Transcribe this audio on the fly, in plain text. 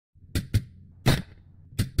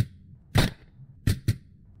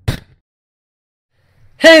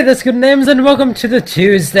Hey, that's good names, and welcome to the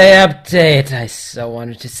Tuesday update. I so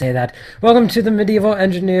wanted to say that. Welcome to the Medieval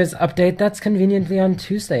Engineers update. That's conveniently on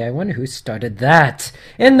Tuesday. I wonder who started that.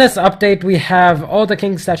 In this update, we have all the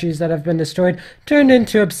king statues that have been destroyed turned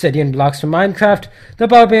into obsidian blocks from Minecraft. The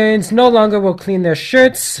barbarians no longer will clean their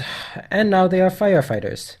shirts, and now they are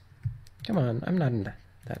firefighters. Come on, I'm not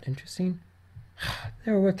that interesting.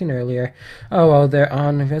 They were working earlier. Oh, well, they're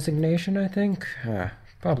on resignation, I think.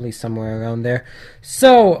 Probably somewhere around there.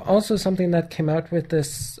 So, also something that came out with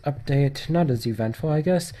this update, not as eventful, I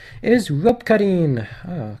guess, is rope cutting.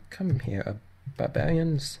 Oh, come here,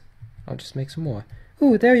 barbarians. I'll just make some more.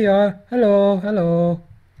 Ooh, there you are. Hello, hello.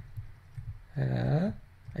 I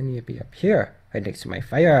need to be up here, right next to my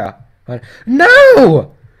fire. But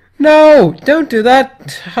no! No! Don't do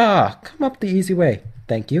that! Come up the easy way.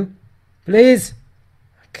 Thank you. Please?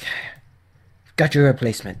 Okay. Got your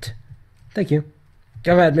replacement. Thank you.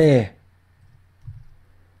 Come at me.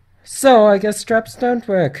 So, I guess straps don't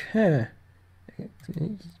work, huh?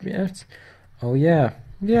 Yes. Oh, yeah.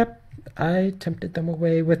 Yep. I tempted them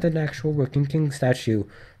away with an actual working king statue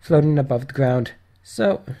floating above the ground.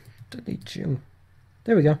 So, delete you.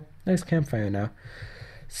 There we go. Nice campfire now.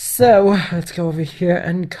 So, let's go over here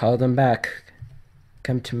and call them back.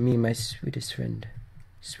 Come to me, my sweetest friend.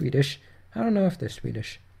 Swedish? I don't know if they're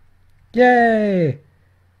Swedish. Yay!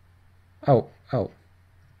 Oh.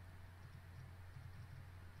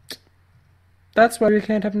 That's why we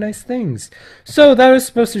can't have nice things. So that was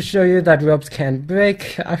supposed to show you that ropes can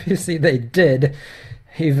break. Obviously they did,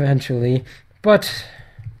 eventually. But,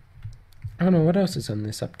 I don't know, what else is on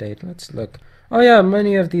this update? Let's look. Oh yeah,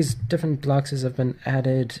 many of these different blocks have been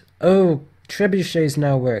added. Oh, trebuchets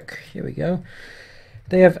now work. Here we go.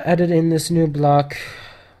 They have added in this new block.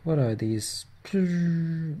 What are these?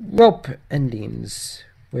 Rope endings,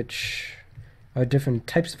 which are different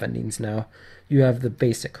types of endings now. You have the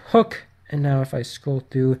basic hook. And now if I scroll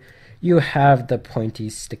through, you have the pointy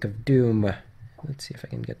stick of doom. Let's see if I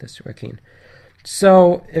can get this working.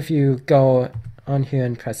 So if you go on here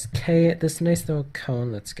and press K, this nice little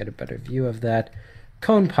cone, let's get a better view of that,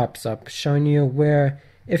 cone pops up showing you where,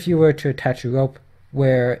 if you were to attach a rope,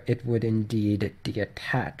 where it would indeed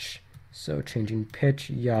detach. So changing pitch,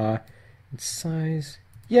 yaw, and size.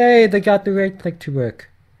 Yay, they got the right click to work.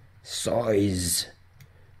 Size.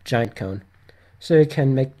 Giant cone. So you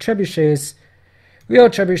can make trebuchets, real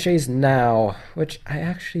trebuchets now, which I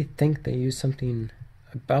actually think they use something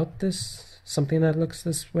about this, something that looks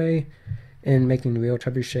this way, in making real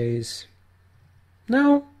trebuchets.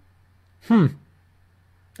 No?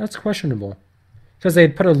 That's questionable. Because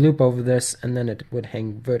they'd put a loop over this, and then it would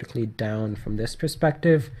hang vertically down from this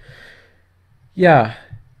perspective. Yeah,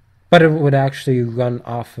 but it would actually run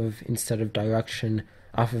off of, instead of direction,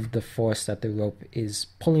 off of the force that the rope is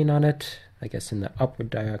pulling on it. I guess in the upward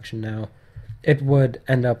direction now, it would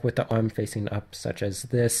end up with the arm facing up, such as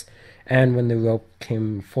this, and when the rope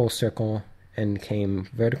came full circle and came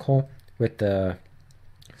vertical with the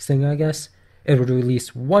sling, I guess, it would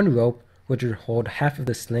release one rope, which would hold half of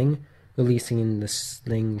the sling, releasing the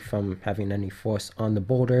sling from having any force on the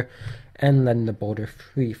boulder, and letting the boulder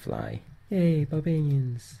free fly. Yay,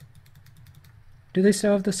 barbarians. Do they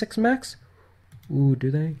still have the 6 max? Ooh, do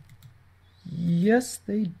they? Yes,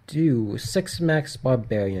 they do. 6 max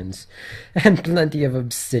barbarians. And plenty of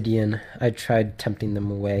obsidian. I tried tempting them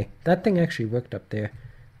away. That thing actually worked up there.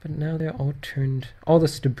 But now they're all turned... All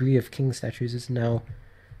this debris of king statues is now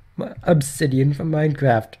obsidian from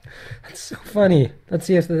Minecraft. That's so funny. Let's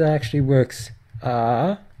see if that actually works.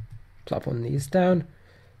 Plop one of these down.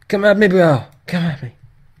 Come at me, bro. Come at me.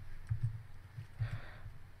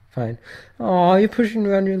 Fine. Aw, you're pushing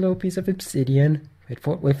around your little piece of obsidian. Wait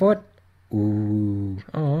for it, wait for it. Ooh,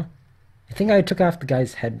 oh, I think I took off the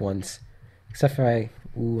guy's head once, except for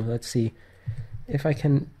let's see, if I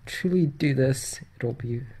can truly do this, it'll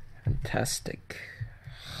be fantastic.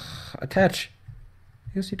 Attach.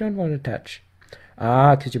 Yes, you don't want to attach.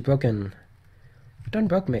 Because you're broken. You're done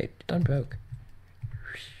broke, mate. You're done broke.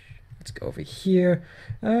 Let's go over here,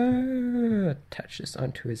 attach this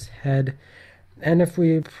onto his head, and if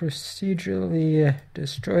we procedurally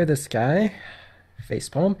destroy this guy,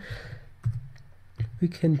 facepalm, we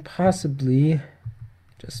can possibly,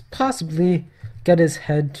 just possibly, get his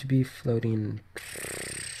head to be floating.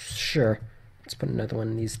 Sure. Let's put another one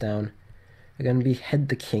of these down. We're going to behead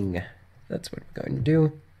the king. That's what we're going to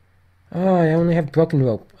do. Oh, I only have broken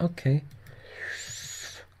rope. Okay.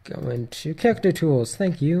 Go into character tools.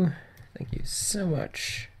 Thank you. Thank you so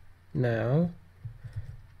much. Now,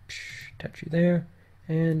 attach you there.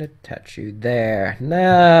 And attach you there.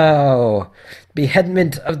 Now,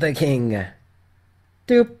 beheadment of the king.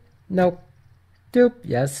 Doop. Nope. Doop,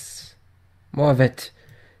 yes. More of it.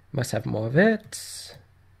 Must have more of it.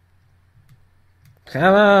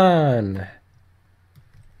 Come on.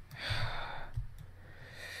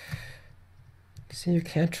 See, you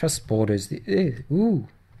can't trust borders. Ooh.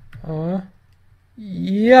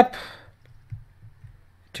 Yep.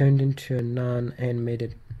 Turned into a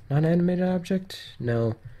non-animated object?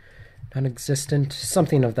 No. Non-existent.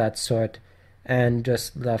 Something of that sort. And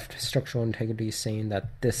just left structural integrity saying that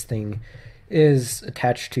this thing is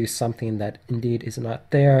attached to something that indeed is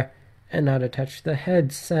not there and not attached to the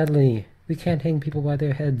head. Sadly, we can't hang people by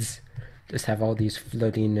their heads. Just have all these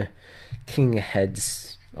floating king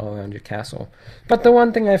heads all around your castle. But the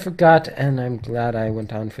one thing I forgot, and I'm glad I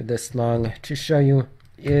went on for this long to show you,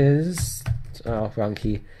 is wrong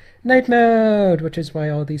key, night mode, which is why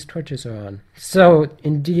all these torches are on. So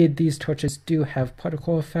indeed these torches do have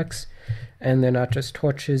particle effects, and they're not just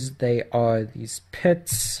torches, they are these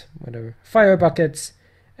pits, whatever, fire buckets,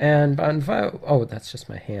 and bonfire. Oh, that's just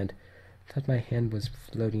my hand. I thought my hand was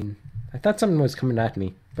floating. I thought something was coming at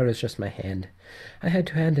me, but it was just my hand. I had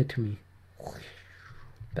to hand it to me.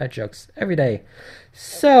 Bad jokes every day.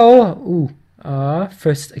 So,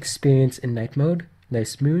 first experience in night mode.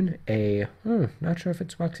 Nice moon. Not sure if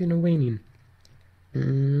it's waxing or waning.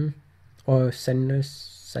 Or setting or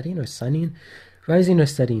sunning. Rising or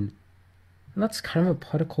setting. And that's kind of a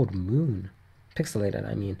particle moon. Pixelated,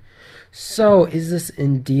 I mean. So, is this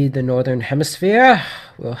indeed the northern hemisphere?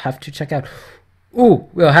 We'll have to check out.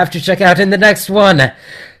 We'll have to check out in the next one.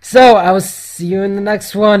 So, I will see you in the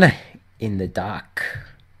next one. In the dock.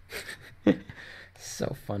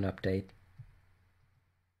 So fun update.